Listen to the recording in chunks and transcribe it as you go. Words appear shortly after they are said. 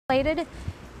plated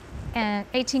and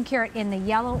 18 karat in the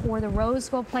yellow or the rose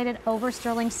gold plated over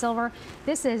sterling silver.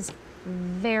 This is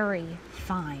very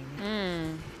fine.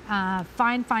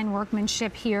 Fine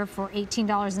workmanship here for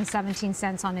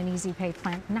 $18.17 on an easy pay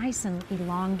plan. Nice and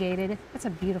elongated. That's a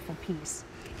beautiful piece.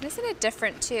 Isn't it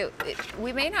different too?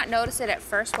 We may not notice it at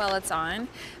first while it's on,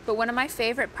 but one of my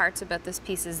favorite parts about this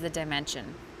piece is the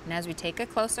dimension. And as we take a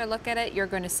closer look at it, you're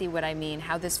going to see what I mean,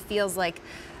 how this feels like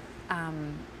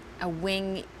a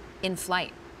wing in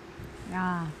flight.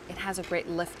 It has a great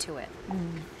lift to it.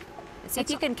 See if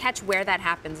you can catch where that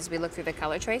happens as we look through the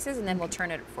color choices, and then we'll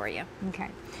turn it for you. Okay,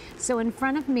 so in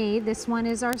front of me, this one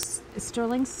is our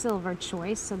sterling silver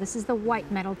choice. So this is the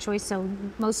white metal choice, so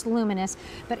most luminous.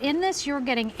 But in this, you're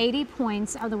getting 80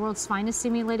 points of the world's finest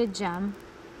simulated gem.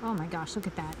 Oh my gosh, look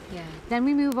at that. Yeah. Then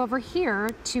we move over here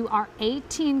to our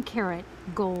 18 karat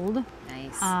gold.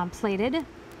 Nice. Plated.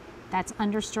 That's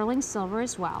under sterling silver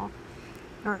as well,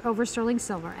 or over sterling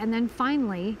silver. And then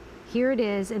finally, here it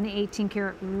is in the 18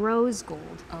 karat rose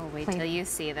gold. Oh, wait till you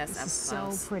see this up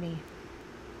close. So pretty.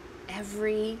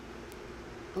 Every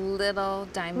little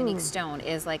Diamonique stone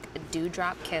is like a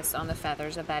dewdrop kiss on the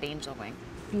feathers of that angel wing.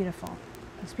 Beautiful.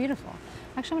 It's beautiful.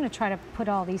 Actually, I'm going to try to put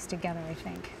all these together, I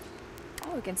think.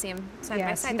 Oh, we can see them side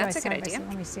by side. That's a good idea.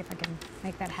 Let me see if I can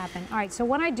make that happen. All right, so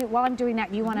while I'm doing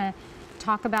that, you want to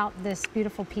talk about this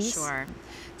beautiful piece? Sure.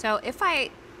 So if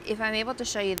I'm able to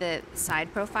show you the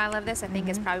side profile of this, I think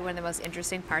it's probably one of the most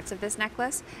interesting parts of this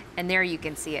necklace. And there you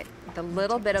can see it, the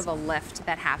little bit of a lift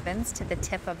that happens to the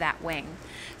tip of that wing.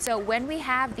 So when we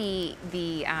have the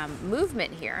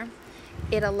movement here,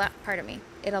 it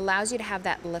allows you to have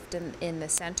that lift in the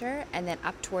center and then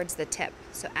up towards the tip.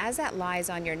 So as that lies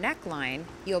on your neckline,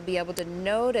 you'll be able to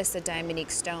notice the Diamonique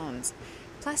stones.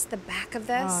 Plus the back of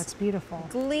this. Oh, it's beautiful.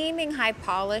 Gleaming, high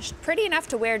polished, pretty enough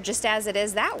to wear just as it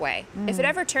is that way. If it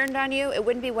ever turned on you, it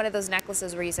wouldn't be one of those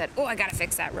necklaces where you said, oh, I gotta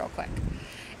fix that real quick.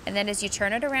 And then as you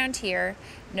turn it around here,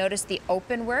 notice the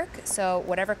open work. So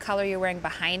whatever color you're wearing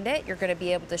behind it, you're gonna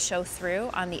be able to show through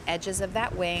on the edges of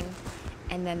that wing.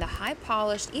 And then the high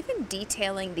polished, even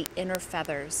detailing the inner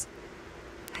feathers.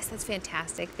 Guys, that's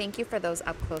fantastic. Thank you for those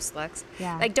up close looks.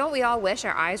 Yeah. Like, don't we all wish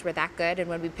our eyes were that good and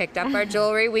when we picked up our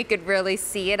jewelry, we could really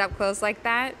see it up close like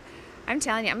that? I'm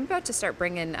telling you, I'm about to start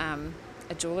bringing a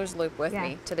jeweler's loop with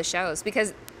me to the shows,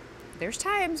 because there's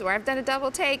times where I've done a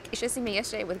double take. You should have seen me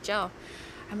yesterday with Jill.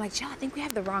 I'm like, Jill, I think we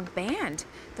have the wrong band.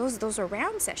 Those are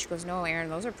round set. She goes, no, Erin,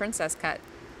 those are princess cut.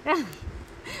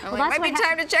 Well, like, might be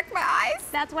time to check my eyes.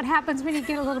 That's what happens when you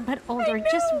get a little bit older.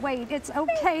 Just wait. It's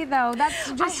okay, though.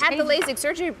 That's just. I had the LASIK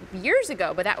surgery years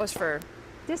ago, but that was for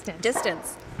distance.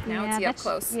 Now it's the up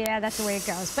close. Yeah, that's the way it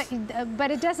goes. But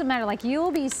it doesn't matter. Like,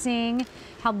 you'll be seeing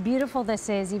how beautiful this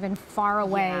is even far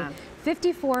away. Yeah.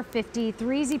 $54.50,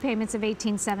 3 easy payments of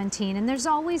 $18.17, and there's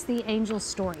always the angel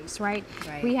stories, right?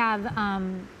 We have.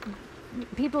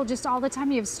 People just all the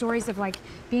time, you have stories of like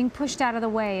being pushed out of the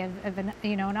way of an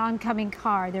oncoming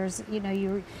car. There's,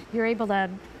 you're able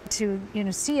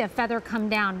to see a feather come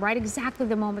down right exactly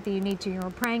the moment that you need to. You're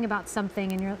praying about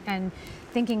something and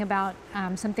thinking about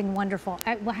something wonderful.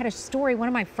 I had a story. One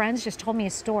of my friends just told me a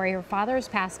story. Her father has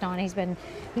passed on. He's been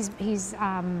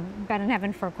in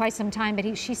heaven for quite some time.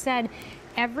 But she said,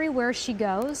 everywhere she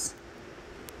goes,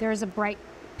 there's a bright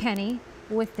penny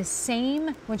with the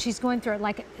same, when she's going through it,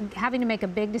 like having to make a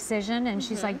big decision, and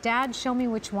she's like, Dad, show me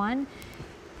which one.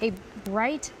 A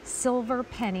bright silver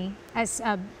penny, as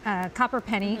a copper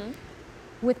penny,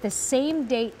 with the same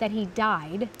date that he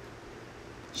died,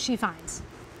 she finds.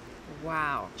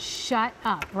 Wow. Shut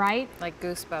up, right? Like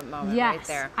goosebump moment right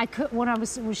there. I could, when I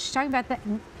was talking about that,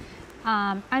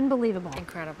 unbelievable.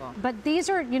 Incredible. But these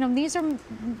are, these are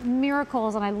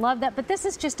miracles, and I love that. But this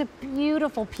is just a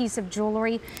beautiful piece of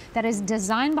jewelry that is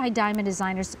designed by diamond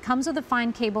designers. It comes with a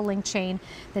fine cable link chain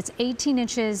that's 18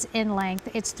 inches in length.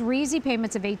 It's 3 easy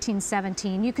payments of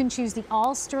 $18.17. You can choose the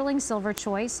all sterling silver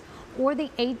choice or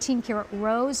the 18 karat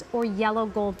rose or yellow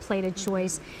gold plated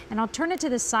choice. And I'll turn it to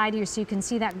the side here so you can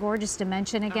see that gorgeous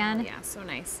dimension again. Oh, yeah, so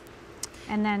nice.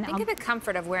 And then think of the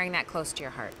comfort of wearing that close to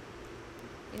your heart.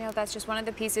 That's just one of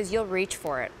the pieces you'll reach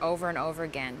for it over and over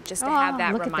again, just to have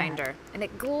that reminder. And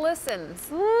it glistens.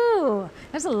 Ooh,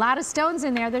 there's a lot of stones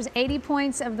in there. There's 80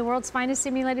 points of the world's finest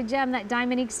simulated gem, that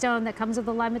Diamonique stone that comes with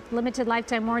a limited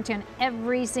lifetime warranty on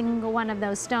every single one of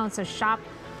those stones. So shop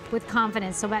with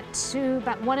confidence. So about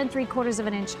 1 3/4 of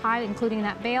an inch high, including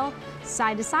that veil,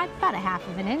 side to side, about 1/2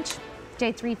 of an inch.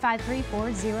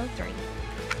 J353403.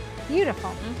 Beautiful.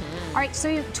 All right, so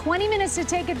you have 20 minutes to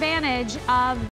take advantage of